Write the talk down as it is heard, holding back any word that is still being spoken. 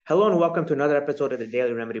Hello and welcome to another episode of the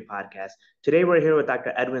Daily Remedy Podcast. Today we're here with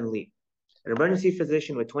Dr. Edwin Lee, an emergency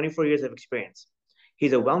physician with 24 years of experience.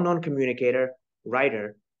 He's a well-known communicator,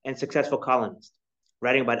 writer, and successful columnist,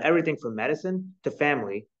 writing about everything from medicine to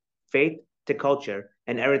family, faith to culture,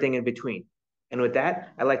 and everything in between. And with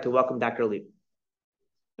that, I'd like to welcome Dr. Lee.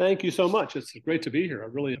 Thank you so much. It's great to be here. I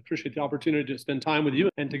really appreciate the opportunity to spend time with you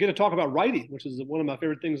and to get to talk about writing, which is one of my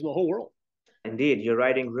favorite things in the whole world. Indeed, your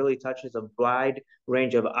writing really touches a wide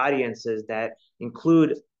range of audiences that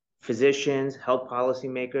include physicians, health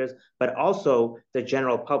policymakers, but also the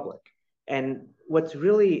general public. And what's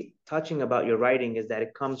really touching about your writing is that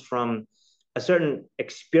it comes from a certain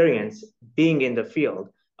experience being in the field.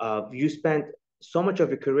 You spent so much of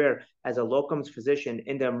your career as a locums physician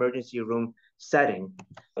in the emergency room setting.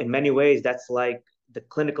 In many ways, that's like the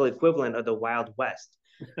clinical equivalent of the Wild West.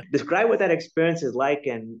 Describe what that experience is like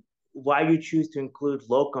and why you choose to include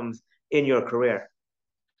locums in your career.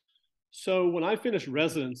 So when I finished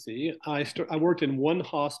residency, I worked in one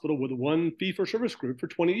hospital with one fee-for-service group for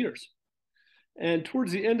 20 years. And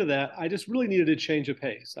towards the end of that, I just really needed a change of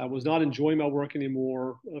pace. I was not enjoying my work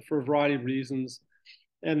anymore for a variety of reasons.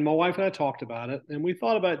 And my wife and I talked about it, and we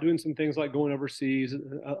thought about doing some things like going overseas,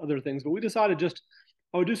 other things, but we decided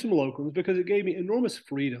I would do some locums because it gave me enormous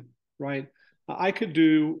freedom, right? I could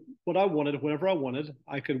do what I wanted, whenever I wanted.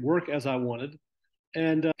 I could work as I wanted.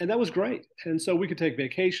 And that was great. And so we could take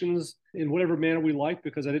vacations in whatever manner we liked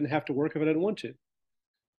because I didn't have to work if I didn't want to.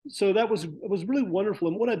 So it was really wonderful.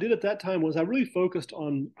 And what I did at that time was I really focused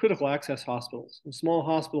on critical access hospitals, small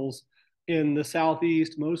hospitals in the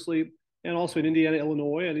Southeast mostly, and also in Indiana,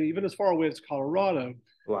 Illinois, and even as far away as Colorado.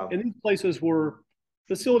 Wow. And these places were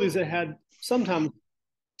facilities that had sometimes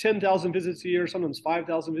 10,000 visits a year, sometimes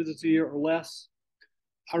 5,000 visits a year or less.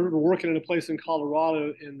 I remember working in a place in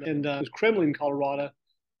Colorado, it was Kremlin, Colorado.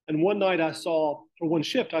 And one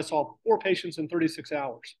shift, I saw 4 patients in 36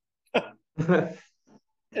 hours. And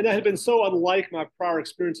that had been so unlike my prior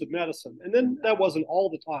experience of medicine. And then that wasn't all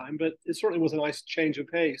the time, but it certainly was a nice change of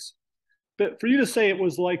pace. But for you to say it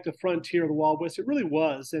was like the frontier of the Wild West, it really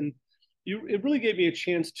was. And it really gave me a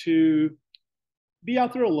chance to be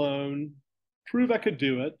out there alone, prove I could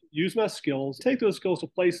do it, use my skills, take those skills to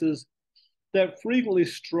places that frequently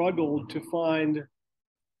struggled to find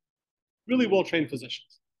really well-trained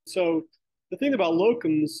physicians. So the thing about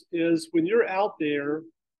locums is when you're out there,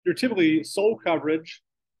 you're typically sole coverage,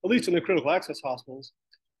 at least in the critical access hospitals,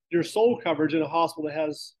 you're sole coverage in a hospital that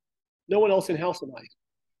has no one else in-house at night.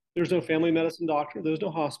 There's no family medicine doctor, there's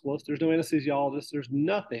no hospitalist, there's no anesthesiologist, there's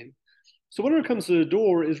nothing. So whatever comes to the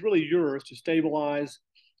door is really yours to stabilize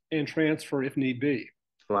and transfer if need be.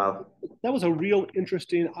 Wow. That was a real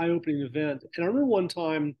interesting, eye-opening event. And I remember one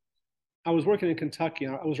time I was working in Kentucky,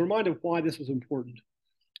 and I was reminded why this was important.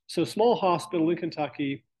 So small hospital in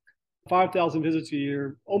Kentucky, 5,000 visits a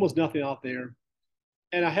year, almost nothing out there.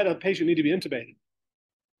 And I had a patient need to be intubated.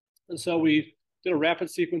 And so we did a rapid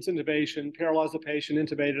sequence intubation, paralyzed the patient,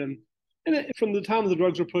 intubated him. And from the time the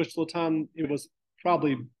drugs were pushed to the time, it was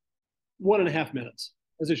probably 1.5 minutes,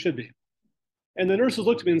 as it should be. And the nurses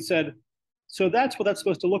looked at me and said, "So that's what that's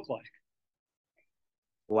supposed to look like."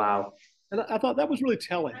 Wow. And I thought that was really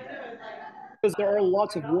telling because there are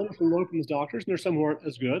lots of wonderful locums doctors, and there's some who aren't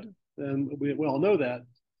as good, and we all know that.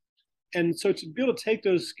 And so to be able to take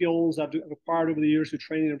those skills I've acquired over the years through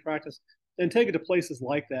training and practice and take it to places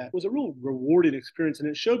like that was a real rewarding experience. And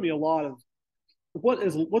it showed me a lot of what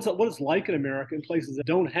it's like in America in places that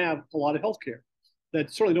don't have a lot of healthcare, that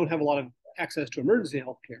certainly don't have a lot of access to emergency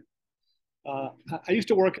healthcare. I used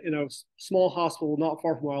to work in a small hospital not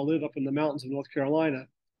far from where I live up in the mountains of North Carolina.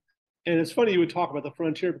 And it's funny you would talk about the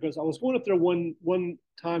frontier because I was going up there one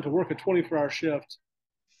time to work a 24-hour shift.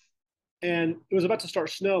 And it was about to start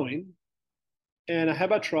snowing. And I had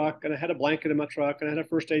my truck, and I had a blanket in my truck, and I had a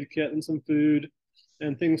first aid kit and some food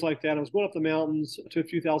and things like that. I was going up the mountains to a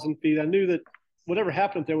few thousand feet. I knew that whatever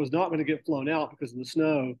happened up there was not going to get flown out because of the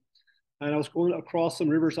snow. And I was going across some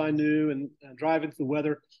rivers I knew and driving through the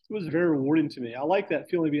weather. It was very rewarding to me. I like that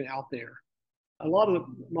feeling of being out there. A lot of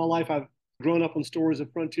my life, I've grown up on stories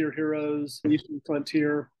of frontier heroes, Eastern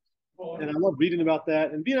frontier, and I love reading about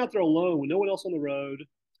that. And being out there alone with no one else on the road,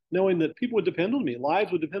 knowing that people would depend on me,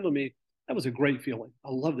 lives would depend on me, that was a great feeling.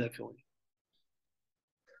 I love that feeling.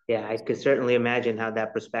 Yeah, I could certainly imagine how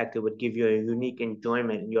that perspective would give you a unique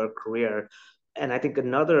enjoyment in your career. And I think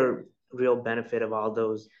another real benefit of all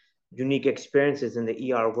those unique experiences in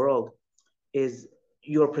the ER world is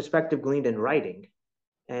your perspective gleaned in writing.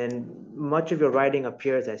 And much of your writing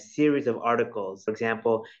appears as series of articles, for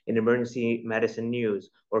example, in Emergency Medicine News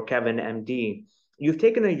or Kevin MD. You've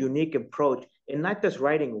taken a unique approach and not just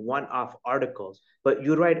writing one-off articles, but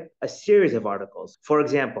you write a series of articles. For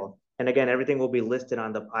example, and again, everything will be listed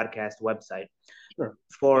on the podcast website. Sure.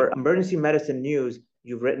 For emergency medicine news,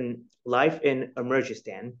 you've written Life in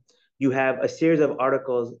Emergistan. You have a series of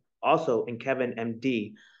articles also in Kevin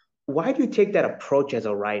MD. Why do you take that approach as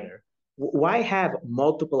a writer? Why have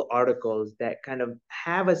multiple articles that kind of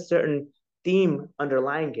have a certain theme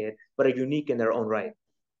underlying it, but are unique in their own right?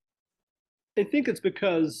 I think it's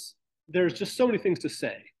because there's just so many things to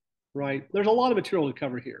say, right? There's a lot of material to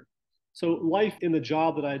cover here. So life in the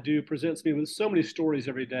job that I do presents me with so many stories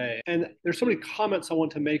every day, and there's so many comments I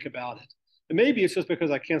want to make about it. And maybe it's just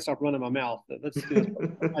because I can't stop running my mouth. That's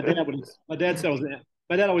my dad said I was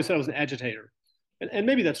my dad always said I was an agitator, and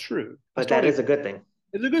maybe that's true. But that is a good thing.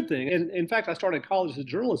 It's a good thing. And in fact, I started college as a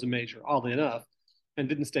journalism major, oddly enough, and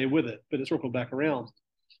didn't stay with it, but it circled back around.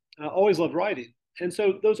 I always loved writing, and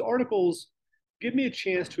so those articles give me a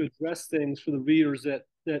chance to address things for the readers that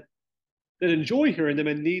enjoy hearing them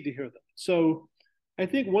and need to hear them. So I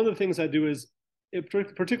think one of the things I do is,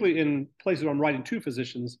 particularly in places where I'm writing to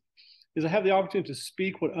physicians, is I have the opportunity to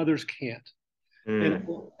speak what others can't.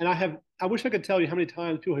 And I wish I could tell you how many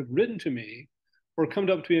times people have written to me or come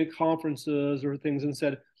up to me at conferences or things and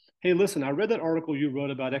said, hey, listen, I read that article you wrote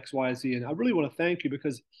about X, Y, Z, and I really want to thank you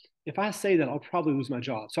because if I say that, I'll probably lose my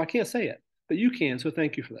job. So I can't say it, but you can. So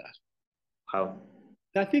thank you for that. Wow.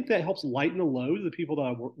 I think that helps lighten the load of the people that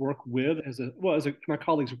I work with as my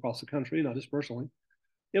colleagues across the country, not just personally.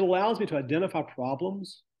 It allows me to identify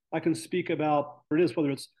problems. I can speak about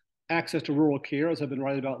whether it's access to rural care, as I've been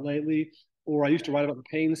writing about lately, or I used to write about the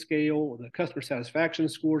pain scale or the customer satisfaction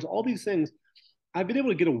scores, all these things. I've been able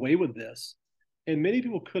to get away with this, and many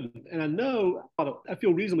people couldn't. And I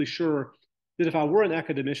feel reasonably sure that if I were an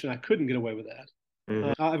academician, I couldn't get away with that.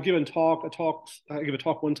 Mm-hmm. I've given I gave a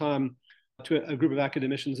talk one time to a group of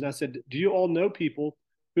academicians, and I said, do you all know people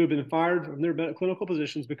who have been fired from their clinical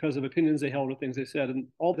positions because of opinions they held or things they said? And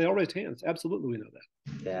they all raised hands. Absolutely, we know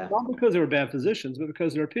that. Yeah. Not because they were bad physicians, but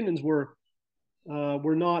because their opinions were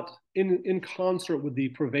not in concert with the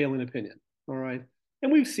prevailing opinion. All right.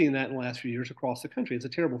 And we've seen that in the last few years across the country. It's a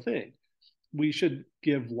terrible thing. We should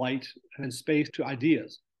give light and space to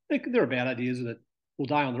ideas. There are bad ideas that will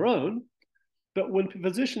die on their own. But when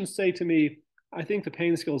physicians say to me, I think the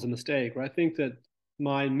pain scale is a mistake, or I think that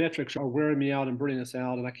my metrics are wearing me out and burning us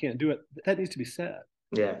out and I can't do it, that needs to be said.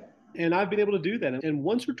 Yeah. And I've been able to do that. And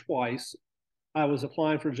once or twice, I was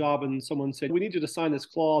applying for a job and someone said, we need you to sign this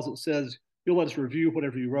clause that says you'll let us review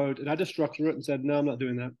whatever you wrote. And I just struck through it and said, no, I'm not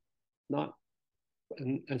doing that.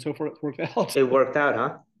 And so far it worked out. It worked out,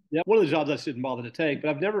 huh? Yeah. One of the jobs I just didn't bother to take,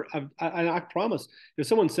 but I promise if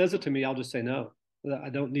someone says it to me, I'll just say no. I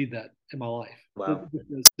don't need that in my life. Wow.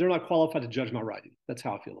 They're not qualified to judge my writing. That's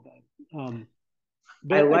how I feel about it.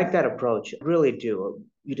 But I like that approach. I really do.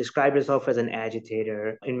 You describe yourself as an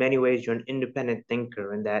agitator. In many ways, you're an independent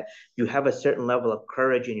thinker, and that you have a certain level of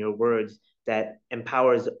courage in your words that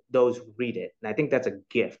empowers those who read it. And I think that's a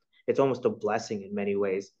gift. It's almost a blessing in many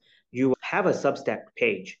ways. You have a Substack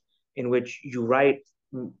page in which you write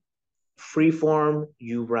free form,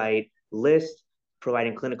 you write lists,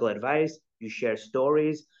 providing clinical advice, you share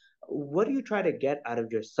stories. What do you try to get out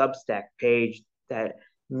of your Substack page that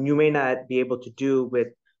you may not be able to do with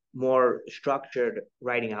more structured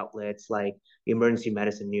writing outlets like emergency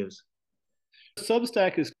medicine news?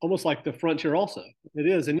 Substack is almost like the frontier also. It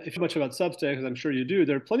is. And if you know much about Substack, as I'm sure you do,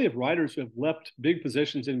 there are plenty of writers who have left big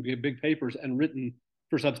positions in big papers and written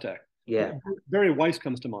for Substack. Yeah. Barry Weiss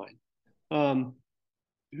comes to mind,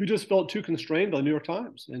 who just felt too constrained by the New York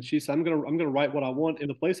Times. And she said, I'm gonna write what I want in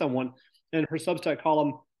the place I want. And her Substack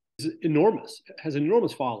column is enormous, has an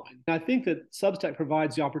enormous following. And I think that Substack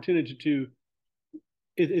provides the opportunity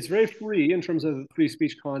it's very free in terms of free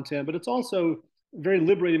speech content, but it's also very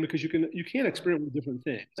liberating because you can experiment with different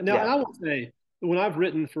things. Now, yeah. And I will say, when I've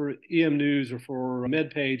written for EM News or for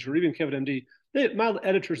MedPage or even Kevin MD, my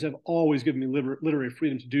editors have always given me literary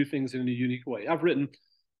freedom to do things in a unique way. I've written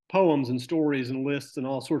poems and stories and lists and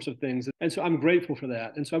all sorts of things. And so I'm grateful for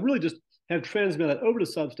that. And so I really just have transmitted that over to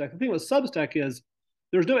Substack. The thing with Substack is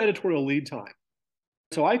there's no editorial lead time.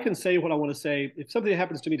 So I can say what I want to say. If something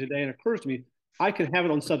happens to me today and occurs to me, I can have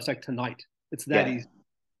it on Substack tonight. It's that easy.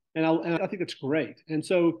 And I think it's great. And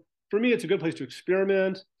so for me, it's a good place to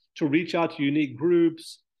experiment, to reach out to unique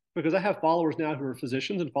groups, because I have followers now who are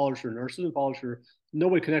physicians and followers who are nurses and followers who are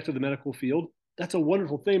nobody connected to the medical field. That's a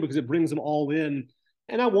wonderful thing because it brings them all in.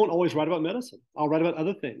 And I won't always write about medicine. I'll write about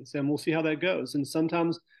other things and we'll see how that goes. And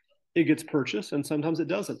sometimes it gets purchased and sometimes it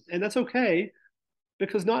doesn't. And that's okay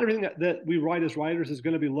because not everything that we write as writers is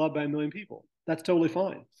going to be loved by a million people. That's totally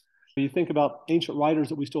fine. You think about ancient writers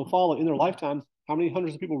that we still follow in their lifetime, how many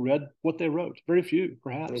hundreds of people read what they wrote? Very few,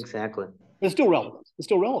 perhaps. Exactly. But it's still relevant. It's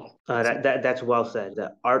still relevant. That's well said.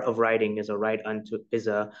 The art of writing is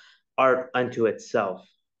a art unto itself.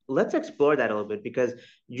 Let's explore that a little bit because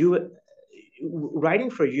you writing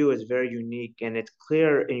for you is very unique and it's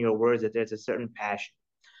clear in your words that there's a certain passion.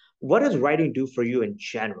 What does writing do for you in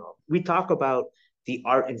general? We talk about the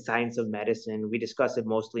art and science of medicine. We discuss it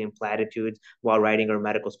mostly in platitudes while writing our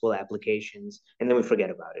medical school applications, and then we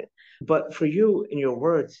forget about it. But for you, in your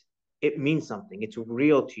words, it means something. It's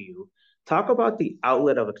real to you. Talk about the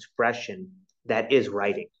outlet of expression that is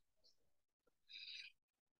writing.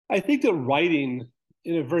 I think that writing,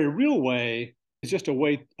 in a very real way, is just a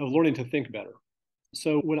way of learning to think better.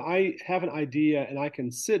 So when I have an idea and I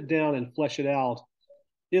can sit down and flesh it out,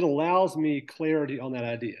 it allows me clarity on that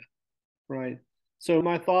idea, right? So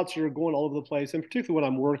my thoughts are going all over the place, and particularly when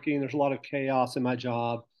I'm working, there's a lot of chaos in my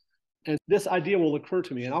job. And this idea will occur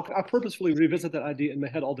to me, and I'll purposefully revisit that idea in my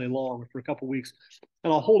head all day long for a couple of weeks,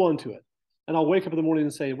 and I'll hold on to it. And I'll wake up in the morning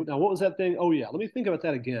and say, now, what was that thing? Oh, yeah, let me think about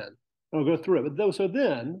that again. And I'll go through it. So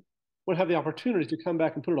then when I have the opportunity to come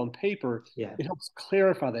back and put it on paper, Yeah. it helps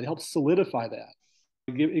clarify that. It helps solidify that.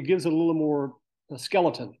 It gives it a little more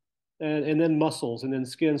skeleton and then muscles and then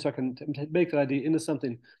skin so I can make that idea into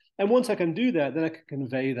something. And once I can do that, then I can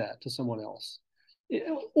convey that to someone else.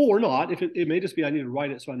 Or not, if it may just be I need to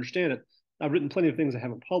write it so I understand it. I've written plenty of things I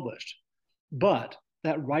haven't published. But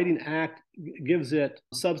that writing act gives it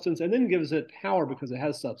substance and then gives it power because it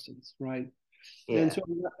has substance, right? Yeah. And so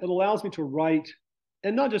it allows me to write,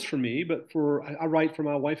 and not just for me, but I write for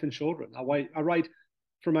my wife and children. I write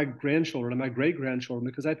for my grandchildren and my great-grandchildren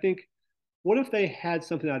because I think, what if they had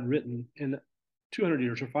something I'd written in 200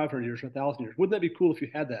 years or 500 years or 1,000 years? Wouldn't that be cool if you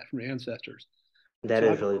had that from your ancestors? That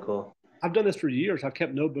is really cool. I've done this for years. I've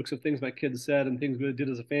kept notebooks of things my kids said and things we did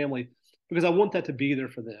as a family because I want that to be there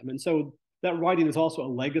for them. And so that writing is also a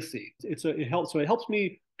legacy. It helps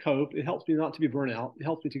me cope. It helps me not to be burnt out. It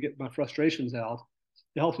helps me to get my frustrations out.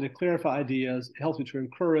 It helps me to clarify ideas. It helps me to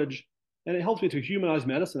encourage, and it helps me to humanize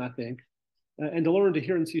medicine, I think, and to learn to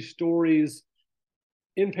hear and see stories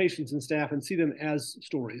in patients and staff and see them as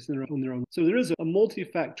stories on their own. So there is a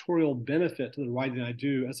multifactorial benefit to the writing I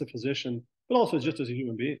do as a physician, but also just as a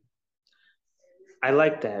human being. I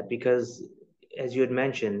like that because, as you had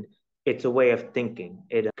mentioned, it's a way of thinking.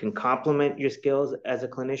 It can complement your skills as a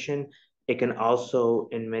clinician. It can also,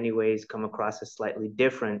 in many ways, come across as slightly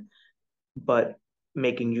different, but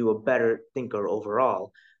making you a better thinker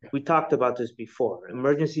overall. We talked about this before.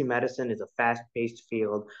 Emergency medicine is a fast-paced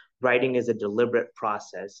field. Writing is a deliberate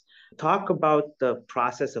process. Talk about the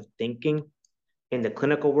process of thinking in the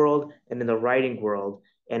clinical world and in the writing world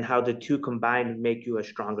and how the two combined make you a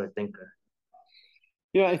stronger thinker.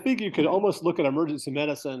 Yeah, I think you could almost look at emergency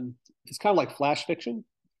medicine. It's kind of like flash fiction,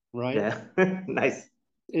 right? Yeah, nice.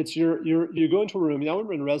 It's you go into a room. I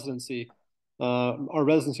remember in residency, our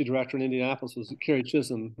residency director in Indianapolis was Kerry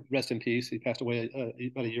Chisholm. Rest in peace. He passed away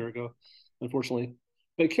about a year ago, unfortunately.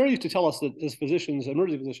 But Kerry used to tell us that as physicians,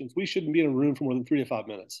 emergency physicians, we shouldn't be in a room for more than 3 to 5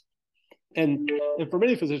 minutes. And for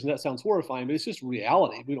many physicians, that sounds horrifying, but it's just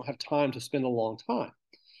reality. We don't have time to spend a long time.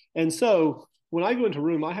 And so when I go into a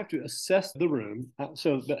room, I have to assess the room.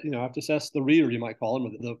 So that, I have to assess the reader, you might call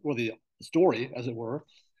him, or the story, as it were,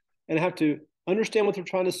 and I have to understand what they're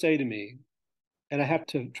trying to say to me, and I have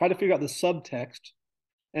to try to figure out the subtext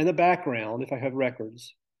and the background if I have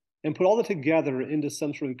records, and put all that together into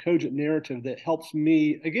some sort of cogent narrative that helps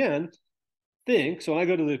me again think. So when I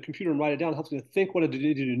go to the computer and write it down, it helps me to think what I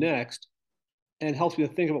need to do next, and helps me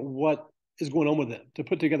to think about what is going on with them, to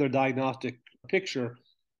put together a diagnostic picture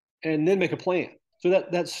and then make a plan. So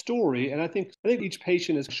that story, and I think each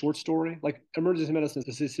patient is a short story. Like emergency medicine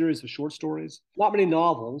is a series of short stories. Not many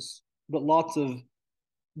novels, but lots of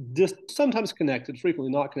sometimes connected,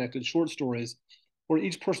 frequently not connected, short stories where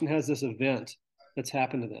each person has this event that's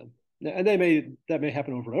happened to them. And that may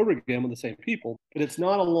happen over and over again with the same people, but it's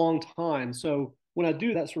not a long time. So when I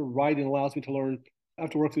do that sort of writing, allows me to learn. I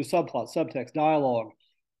have to work through subplot, subtext, dialogue,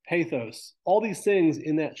 pathos, all these things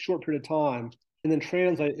in that short period of time, and then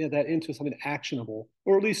translate that into something actionable,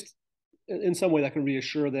 or at least in some way that can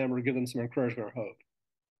reassure them or give them some encouragement or hope,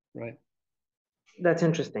 right? That's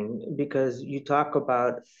interesting because you talk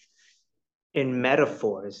about in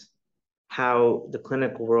metaphors how the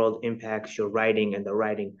clinical world impacts your writing and the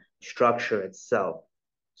writing structure itself.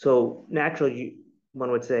 So naturally, one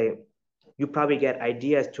would say you probably get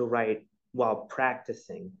ideas to write while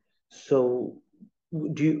practicing. So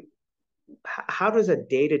how does a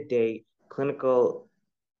day-to-day clinical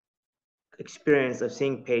experience of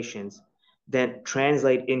seeing patients then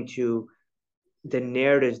translate into the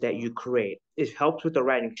narratives that you create. It helps with the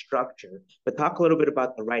writing structure, but talk a little bit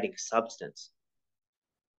about the writing substance.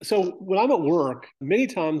 So when I'm at work, many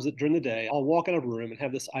times during the day, I'll walk in a room and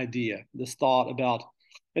have this idea, this thought about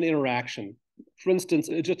an interaction. For instance,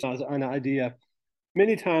 it's just an idea.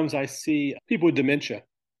 Many times I see people with dementia,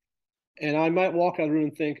 and I might walk out of the room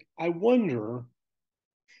and think, I wonder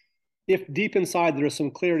if deep inside there is some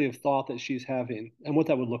clarity of thought that she's having and what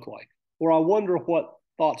that would look like. Or I wonder what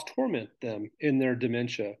thoughts torment them in their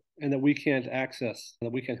dementia and that we can't access,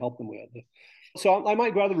 that we can't help them with. So I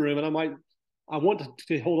might go out of the room and I want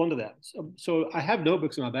to hold on to that. So I have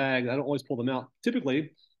notebooks in my bag. I don't always pull them out.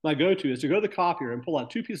 Typically, my go-to is to go to the copier and pull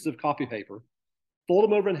out 2 pieces of copy paper, fold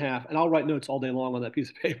them over in half, and I'll write notes all day long on that piece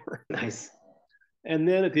of paper. Nice. And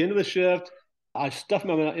then at the end of the shift, I stuff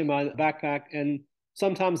them in my backpack, and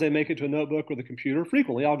sometimes they make it to a notebook or the computer.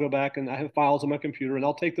 Frequently, I'll go back and I have files on my computer, and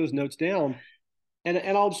I'll take those notes down, and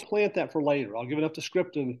I'll just plant that for later. I'll give enough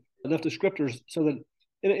descriptors so that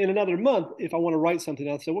in another month, if I want to write something,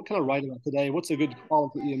 I'll say, what can I write about today? What's a good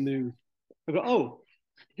quality EM news? I go, oh,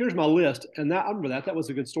 here's my list, and I remember that was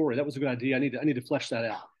a good story. That was a good idea. I need to flesh that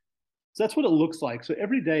out. So that's what it looks like. So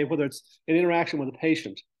every day, whether it's an interaction with a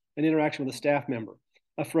patient, an interaction with a staff member,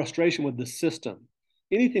 a frustration with the system,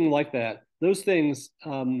 anything like that, those things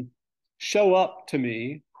show up to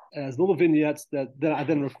me as little vignettes that I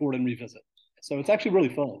then record and revisit. So it's actually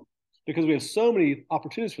really fun because we have so many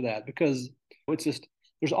opportunities for that, because it's just,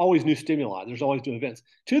 there's always new stimuli. There's always new events,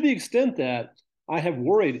 to the extent that I have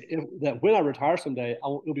worried that when I retire someday,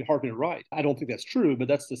 it'll be hard for me to write. I don't think that's true, but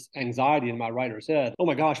that's this anxiety in my writer's head. Oh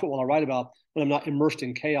my gosh, what will I write about when I'm not immersed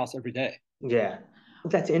in chaos every day? Yeah,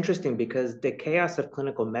 that's interesting because the chaos of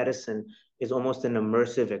clinical medicine is almost an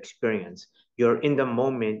immersive experience. You're in the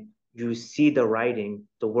moment, you see the writing,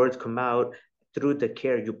 the words come out through the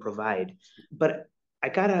care you provide. But I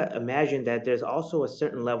gotta imagine that there's also a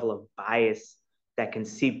certain level of bias that can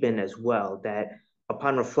seep in as well, that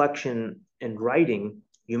upon reflection and writing,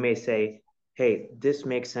 you may say, hey, this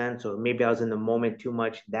makes sense, or maybe I was in the moment too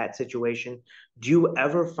much, that situation. Do you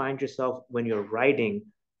ever find yourself when you're writing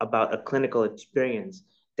about a clinical experience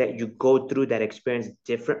that you go through that experience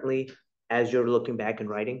differently as you're looking back and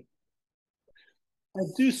writing? I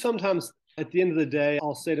do sometimes at the end of the day,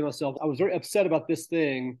 I'll say to myself, I was very upset about this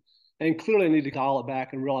thing, and clearly I need to dial it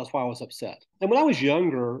back and realize why I was upset. And when I was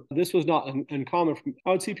younger, this was not uncommon.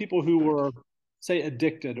 I would see people who were, say,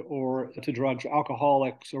 addicted or to drugs, or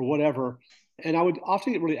alcoholics or whatever. And I would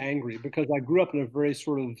often get really angry because I grew up in a very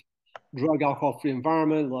sort of drug, alcohol free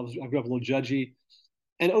environment. I grew up a little judgy.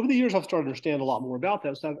 And over the years, I've started to understand a lot more about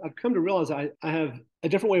that. So I've come to realize I have a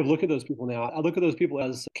different way of looking at those people now. I look at those people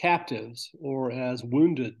as captives or as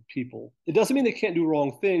wounded people. It doesn't mean they can't do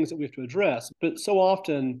wrong things that we have to address, but so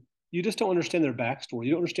often you just don't understand their backstory.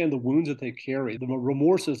 You don't understand the wounds that they carry, the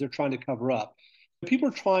remorses they're trying to cover up. People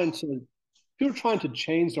are trying to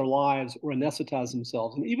change their lives or anesthetize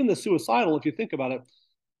themselves. And even the suicidal, if you think about it,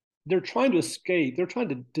 they're trying to escape. They're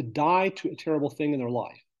trying to die to a terrible thing in their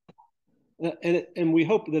life. And we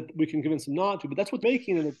hope that we can convince them not to, but that's what's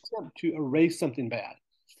making an attempt to erase something bad.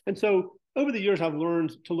 And so over the years, I've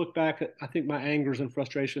learned to look back at, I think, my angers and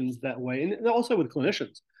frustrations that way. And also with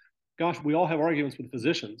clinicians. Gosh, we all have arguments with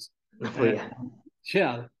physicians. Oh, yeah.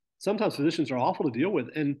 Yeah, sometimes physicians are awful to deal with.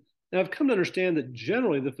 And I've come to understand that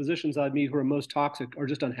generally the physicians I meet who are most toxic are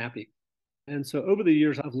just unhappy. And so over the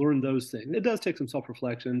years, I've learned those things. It does take some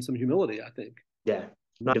self-reflection, some humility, I think. Yeah.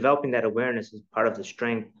 Developing that awareness is part of the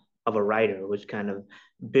strength of a writer, which kind of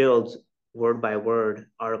builds word by word,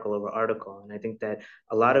 article over article. And I think that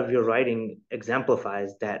a lot of your writing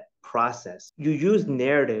exemplifies that process. You use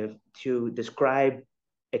narrative to describe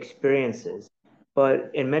experiences,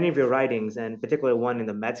 but in many of your writings, and particularly one in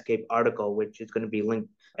the Medscape article, which is going to be linked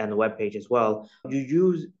on the webpage as well, you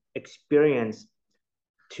use experience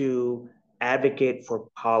to advocate for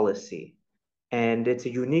policy. And it's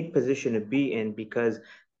a unique position to be in because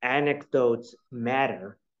anecdotes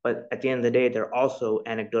matter, but at the end of the day, they're also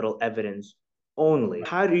anecdotal evidence only.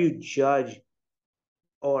 How do you judge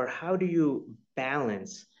or how do you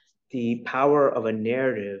balance the power of a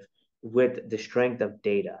narrative with the strength of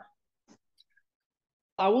data?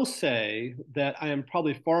 I will say that I am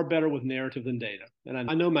probably far better with narrative than data. And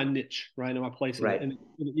I know my niche, right? I know my place Right. in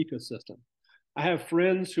the ecosystem. I have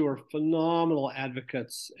friends who are phenomenal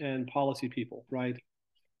advocates and policy people, right?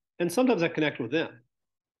 And sometimes I connect with them.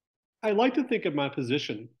 I like to think of my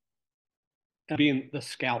position as being the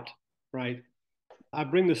scout, right? I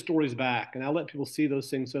bring the stories back and I let people see those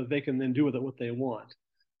things so they can then do with it what they want.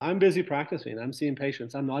 I'm busy practicing. I'm seeing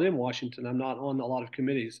patients. I'm not in Washington. I'm not on a lot of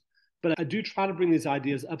committees. But I do try to bring these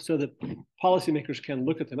ideas up so that policymakers can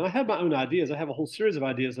look at them. And I have my own ideas. I have a whole series of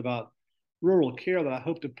ideas about rural care that I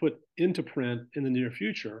hope to put into print in the near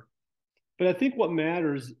future. But I think what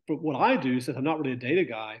matters for what I do, since I'm not really a data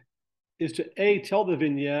guy, is to tell the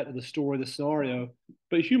vignette of the story, the scenario,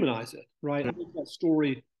 but humanize it, right? I make that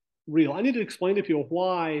story real. I need to explain to people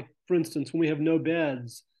why, for instance, when we have no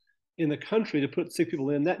beds in the country to put sick people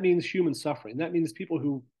in, that means human suffering. That means people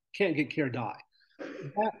who can't get care die.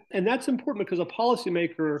 And that's important because a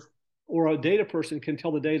policymaker or a data person can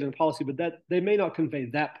tell the data and policy, but that they may not convey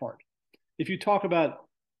that part. If you talk about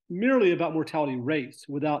merely about mortality rates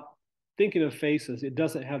without thinking of faces, it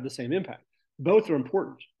doesn't have the same impact. Both are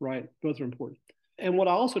important, right? Both are important. And what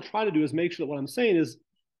I also try to do is make sure that what I'm saying is,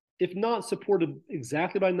 if not supported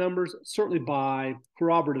exactly by numbers, certainly by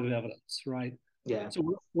corroborative evidence, right? Yeah. So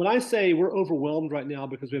when I say we're overwhelmed right now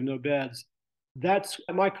because we have no beds, that's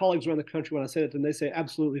my colleagues around the country, when I say that, then they say,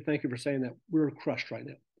 absolutely, thank you for saying that. We're crushed right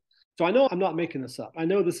now. So I know I'm not making this up. I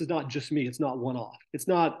know this is not just me. It's not one off. It's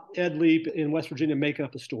not Ed Leap in West Virginia making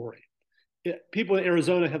up a story. People in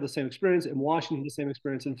Arizona have the same experience, in Washington, the same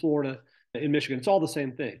experience, in Florida, in Michigan. It's all the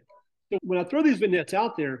same thing. So when I throw these vignettes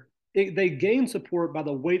out there, they gain support by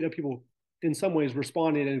the weight of people in some ways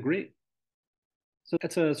responding and agreeing. So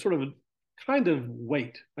it's a sort of a kind of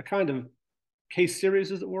weight, a kind of case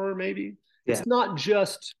series, as it were, maybe. Yeah. It's not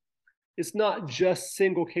just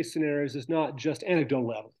single case scenarios. It's not just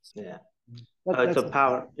anecdotal evidence. Yeah.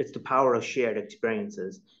 It's the power of shared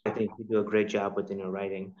experiences. I think you do a great job within your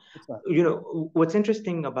writing. You know, what's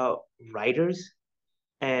interesting about writers,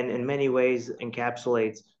 and in many ways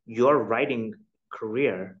encapsulates your writing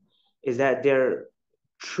career, is that they're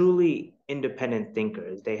truly independent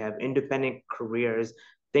thinkers. They have independent careers,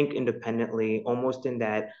 think independently, almost in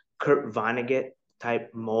that Kurt Vonnegut type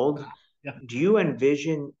mold. Yeah. Do you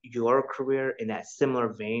envision your career in that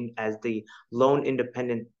similar vein as the lone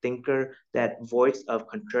independent thinker, that voice of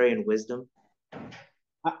contrarian wisdom?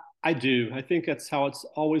 I do. I think that's how it's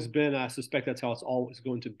always been. I suspect that's how it's always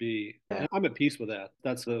going to be. And I'm at peace with that.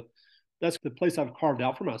 That's the place I've carved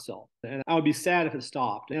out for myself. And I would be sad if it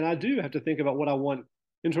stopped. And I do have to think about what I want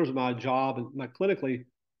in terms of my job and my clinically,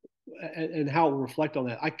 and how it will reflect on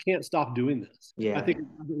that. I can't stop doing this. Yeah. I think it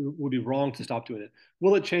would be wrong to stop doing it.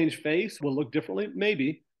 Will it change face? Will it look differently?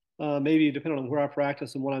 Maybe. Maybe depending on where I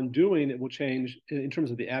practice and what I'm doing, it will change in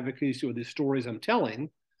terms of the advocacy or the stories I'm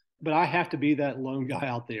telling. But I have to be that lone guy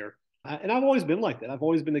out there. And I've always been like that. I've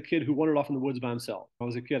always been the kid who wandered off in the woods by himself. When I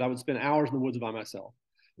was a kid, I would spend hours in the woods by myself.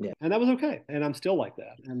 Yeah. And that was okay. And I'm still like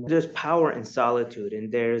that. And there's power in solitude,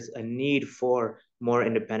 and there's a need for more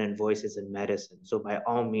independent voices in medicine. So by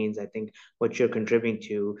all means, I think what you're contributing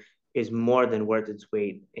to is more than worth its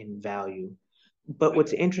weight in value. But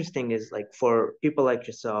what's interesting is, like, for people like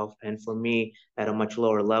yourself and for me at a much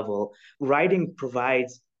lower level, writing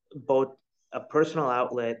provides both a personal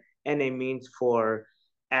outlet and a means for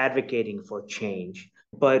advocating for change.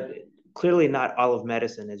 But clearly not all of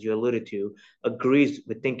medicine, as you alluded to, agrees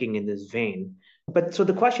with thinking in this vein. But so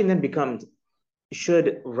the question then becomes,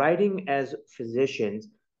 should writing as physicians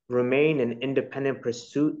remain an independent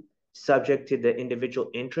pursuit subject to the individual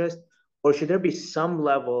interest, or should there be some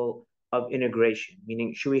level of integration?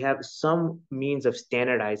 Meaning, should we have some means of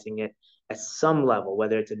standardizing it at some level,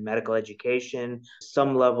 whether it's in medical education,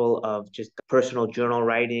 some level of just personal journal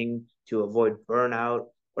writing to avoid burnout,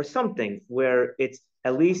 or something where it's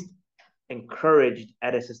at least encouraged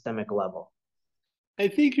at a systemic level? I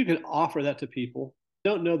think you can offer that to people. I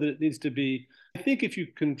don't know that it needs to be. I think if you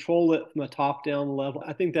control it from a top-down level,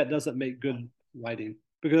 I think that doesn't make good writing,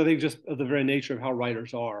 because I think just of the very nature of how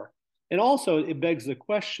writers are. And also, it begs the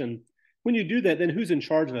question, when you do that, then who's in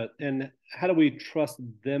charge of it? And how do we trust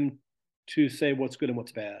them to say what's good and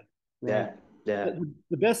what's bad? Right? Yeah.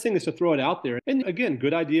 The best thing is to throw it out there. And again,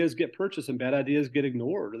 good ideas get purchased and bad ideas get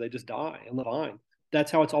ignored, or they just die and live on. That's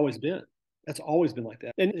how it's always been. That's always been like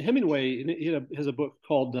that. And Hemingway, he has a book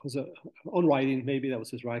called On Writing. Maybe that was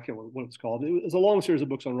his writing. I can't remember what it's called. It was a long series of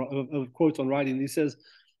books of quotes on writing. And he says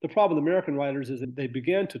the problem with American writers is that they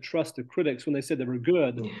began to trust the critics when they said they were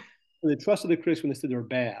good, and they trusted the critics when they said they were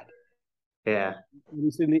bad. Yeah. And he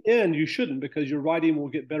said, in the end, you shouldn't, because your writing will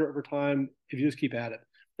get better over time if you just keep at it.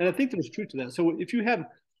 And I think there's truth to that. So if you have,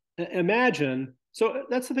 imagine, so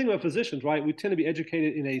that's the thing about physicians, right? We tend to be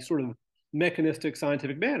educated in a sort of mechanistic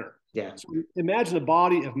scientific manner. Yeah. So imagine a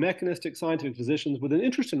body of mechanistic scientific physicians with an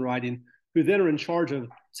interest in writing, who then are in charge of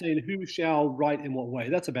saying who shall write in what way.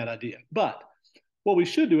 That's a bad idea. But what we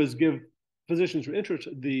should do is give physicians who are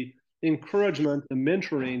interested the encouragement, the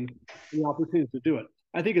mentoring, the opportunity to do it.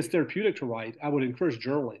 I think it's therapeutic to write. I would encourage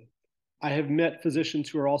journaling. I have met physicians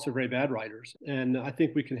who are also very bad writers, and I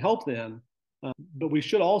think we can help them. But we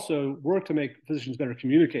should also work to make physicians better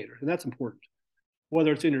communicators, and that's important.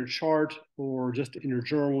 Whether it's in your chart or just in your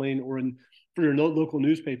journaling or in for your local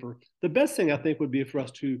newspaper, the best thing I think would be for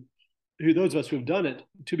us to, those of us who have done it,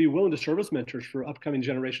 to be willing to serve as mentors for upcoming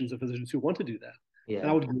generations of physicians who want to do that. Yeah. And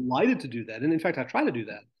I would be delighted to do that. And in fact, I try to do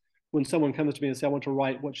that. When someone comes to me and says, I want to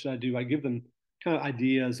write, what should I do? I give them kind of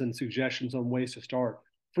ideas and suggestions on ways to start.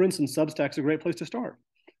 For instance, Substack's a great place to start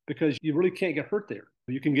because you really can't get hurt there.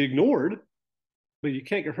 You can get ignored, but you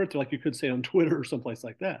can't get hurt there like you could say on Twitter or someplace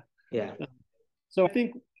like that. Yeah. So I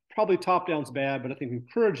think probably top down's bad, but I think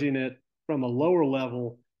encouraging it from a lower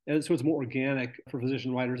level, and so it's more organic for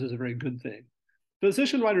physician writers, is a very good thing.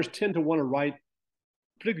 Physician writers tend to want to write,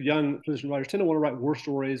 particularly young physician writers tend to want to write war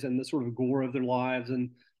stories and the sort of gore of their lives and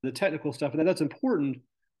the technical stuff. And that's important.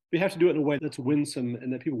 We have to do it in a way that's winsome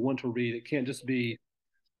and that people want to read. It can't just be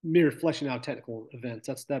mere fleshing out technical events.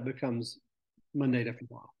 That becomes mundane after a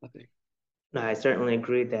while, I think. No, I certainly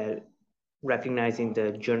agree that recognizing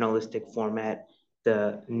the journalistic format,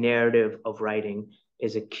 the narrative of writing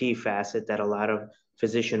is a key facet that a lot of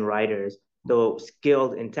physician writers, though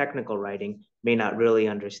skilled in technical writing, may not really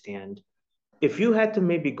understand. If you had to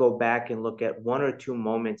maybe go back and look at one or two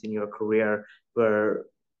moments in your career where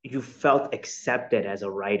you felt accepted as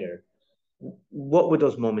a writer, what would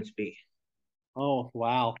those moments be? Oh,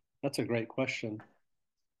 wow. That's a great question.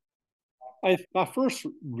 My first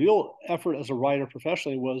real effort as a writer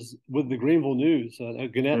professionally was with the Greenville News, a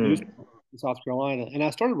Gannett newspaper in South Carolina. And I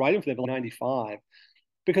started writing for them in 95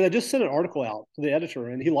 because I just sent an article out to the editor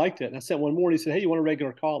and he liked it. And I sent one more and he said, hey, you want a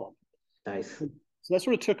regular column? Nice. So that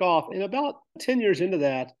sort of took off. And about 10 years into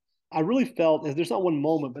that, I really felt, there's not one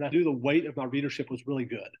moment, but I knew the weight of my readership was really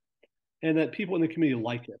good. And that people in the community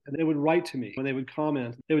liked it. And they would write to me when they would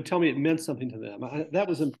comment. They would tell me it meant something to them. That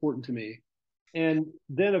was important to me. And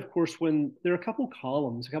then, of course, when there are a couple of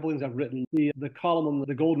things I've written, the column on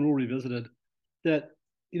the Golden Rule Revisited, that,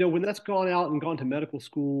 when that's gone out and gone to medical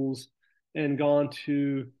schools and gone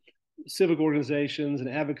to civic organizations and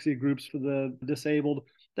advocacy groups for the disabled,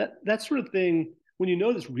 that sort of thing, when you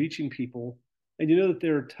know that's reaching people and you know that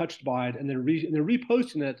they're touched by it and they're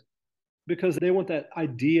reposting it because they want that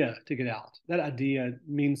idea to get out. That idea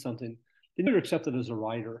means something. Then you're accepted as a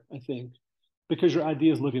writer, I think, because your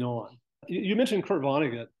idea is living on. You mentioned Kurt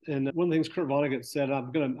Vonnegut, and one of the things Kurt Vonnegut said,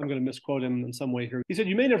 I'm gonna misquote him in some way here. He said,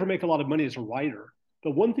 "You may never make a lot of money as a writer,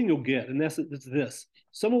 but one thing you'll get, and it's this: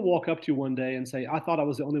 someone will walk up to you one day and say, I thought I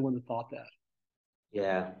was the only one that thought that."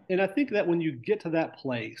 Yeah. And I think that when you get to that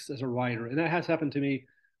place as a writer, and that has happened to me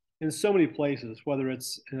in so many places, whether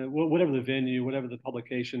it's whatever the venue, whatever the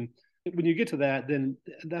publication, when you get to that, then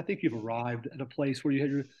I think you've arrived at a place where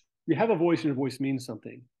you have a voice and your voice means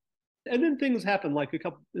something. And then things happen. Like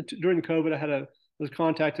during COVID, I was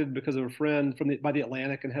contacted because of a friend by the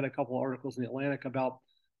Atlantic and had a couple of articles in the Atlantic about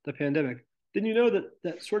the pandemic. Then you know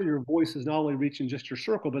that sort of your voice is not only reaching just your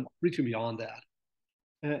circle, but reaching beyond that.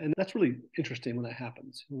 And that's really interesting when that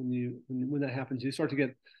happens. When that happens, you start to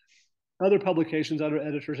get other publications, other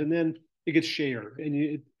editors, and then it gets shared,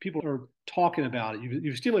 and people are talking about it.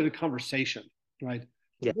 You've stimulated conversation, right?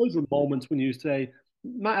 Yeah. Those are moments when you say,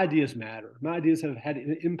 my ideas matter. My ideas have had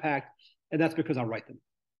an impact, and that's because I write them.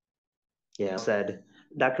 Yeah, said.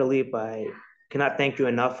 Dr. Leap, I cannot thank you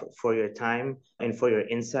enough for your time and for your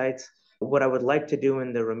insights. What I would like to do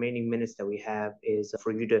in the remaining minutes that we have is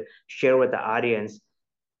for you to share with the audience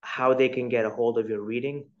how they can get a hold of your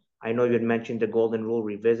reading. I know you had mentioned the Golden Rule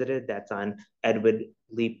Revisited. That's on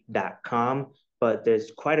edwardleap.com, but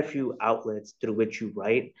there's quite a few outlets through which you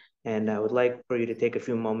write. And I would like for you to take a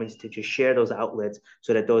few moments to just share those outlets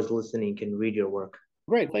so that those listening can read your work.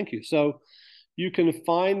 Great, thank you. So you can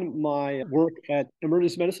find my work at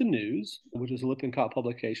Emergency Medicine News, which is a Lippincott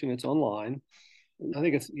publication. It's online. I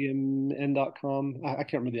think it's emn.com. I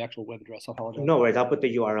can't remember the actual web address. I apologize. No worries. I'll put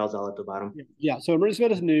the URLs all at the bottom. Yeah. So Emergency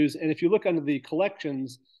Medicine News. And if you look under the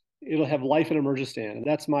collections, it'll have Life in Emergistan. And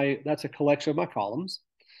that's a collection of my columns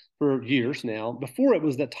for years now. Before it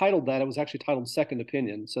was titled that, it was actually titled Second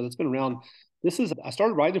Opinion. So that's been around. I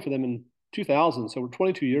started writing for them in 2000. So we're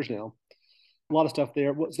 22 years now. A lot of stuff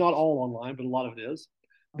there. Well, it's not all online, but a lot of it is.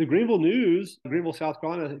 The Greenville News, Greenville, South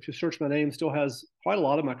Carolina, if you search my name, still has quite a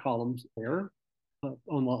lot of my columns there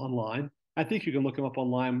online. I think you can look them up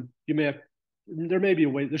online. There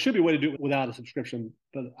should be a way to do it without a subscription,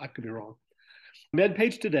 but I could be wrong.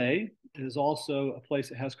 MedPage Today is also a place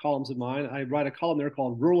that has columns of mine. I write a column there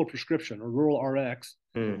called Rural Prescription or Rural RX.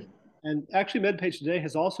 And actually MedPage Today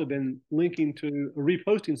has also been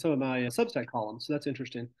reposting some of my Substack columns. So that's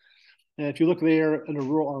interesting. And if you look there under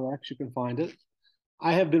Rural RX, you can find it.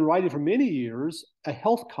 I have been writing for many years a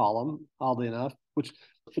health column, oddly enough, which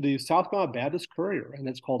for the South Carolina Baptist Courier, and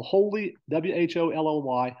it's called Wholly,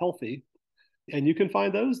 WHOLLY, Healthy. And you can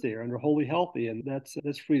find those there under Wholly Healthy, and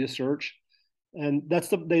that's free to search. And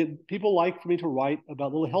that's people like for me to write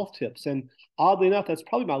about little health tips. And oddly enough, that's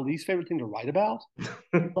probably my least favorite thing to write about,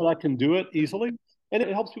 but I can do it easily. And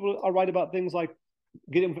it helps people. I write about things like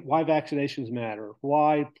getting why vaccinations matter,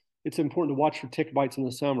 why it's important to watch for tick bites in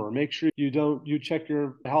the summer, make sure you check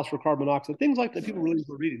your house for carbon monoxide, things like that. People really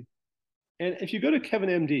enjoy reading. And if you go to Kevin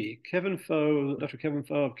MD, Dr. Kevin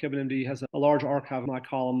Foe of Kevin MD has a large archive of my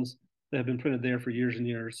columns that have been printed there for years and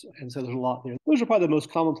years. And so there's a lot there. Those are probably the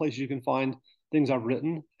most common places you can find things I've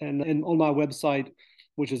written. And on my website,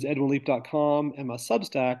 which is edwinleap.com, and my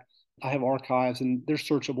Substack, I have archives and they're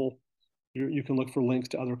searchable. You can look for links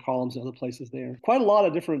to other columns and other places there. Quite a lot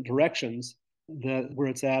of different directions where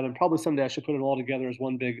it's at. And probably someday I should put it all together as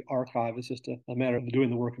one big archive. It's just a matter of doing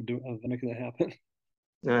the work of making that happen.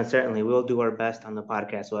 Certainly, we'll do our best on the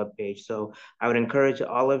podcast webpage. So I would encourage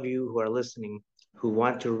all of you who are listening, who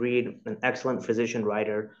want to read an excellent physician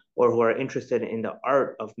writer or who are interested in the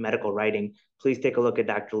art of medical writing, please take a look at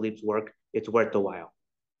Dr. Leap's work. It's worth the while.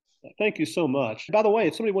 Thank you so much. By the way,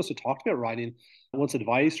 if somebody wants to talk about writing, wants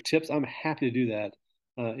advice, tips, I'm happy to do that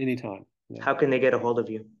anytime. Yeah. How can they get a hold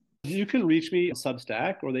of you? You can reach me on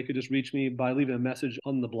Substack, or they could just reach me by leaving a message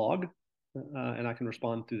on the blog, and I can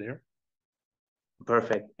respond through there.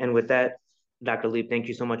 Perfect. And with that, Dr. Leap, thank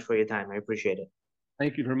you so much for your time. I appreciate it.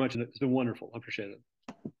 Thank you very much. It's been wonderful. I appreciate it.